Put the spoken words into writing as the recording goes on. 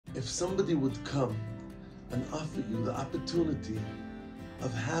If somebody would come and offer you the opportunity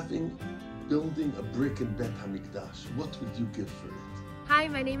of building a brick in Bet HaMikdash, what would you give for it? Hi,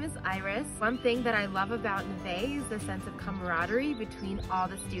 my name is Iris. One thing that I love about Neve is the sense of camaraderie between all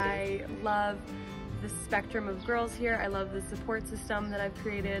the students. I love the spectrum of girls here. I love the support system that I've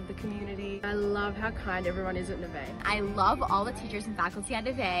created, the community. I love how kind everyone is at Neve. I love all the teachers and faculty at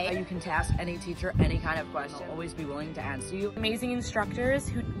Neve. You can task any teacher any kind of question. I'll always be willing to answer you. Amazing instructors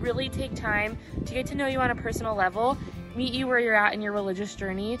who really take time to get to know you on a personal level, meet you where you're at in your religious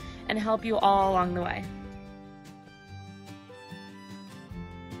journey, and help you all along the way.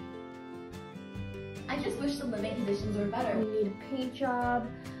 I just wish the living conditions were better. We need a paint job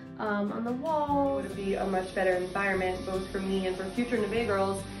on the wall. It would be a much better environment, both for me and for future Neve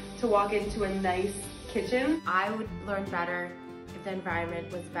girls, to walk into a nice kitchen. I would learn better if the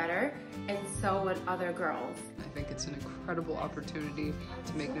environment was better, and so would other girls. I think it's an incredible opportunity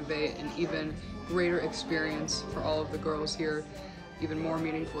to make Neve an even greater experience for all of the girls here, even more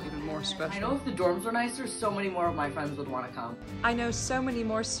meaningful, even more special. I know if the dorms were nicer, so many more of my friends would want to come. I know so many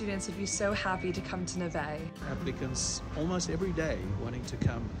more students would be so happy to come to Neve. Applicants almost every day wanting to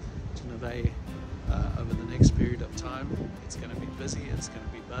come to Neve over the next period of time. It's going to be busy, it's going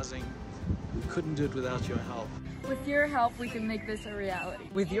to be buzzing. We couldn't do it without your help. With your help, we can make this a reality.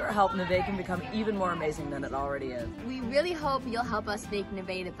 With your help, Neve can become even more amazing than it already is. We really hope you'll help us make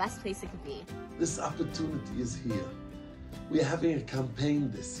Neve the best place it could be. This opportunity is here. We're having a campaign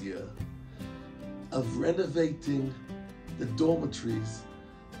this year of renovating the dormitories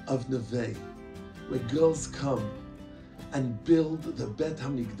of Neve, where girls come and build the Bet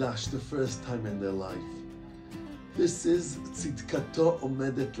HaMikdash the first time in their life. This is Tzidkato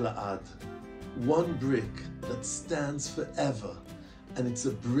Omedet La'ad, one brick that stands forever, and it's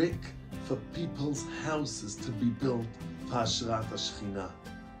a brick for people's houses to be built for Hashrat HaShechina.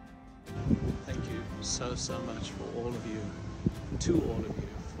 Thank you so much for all of you, to all of you.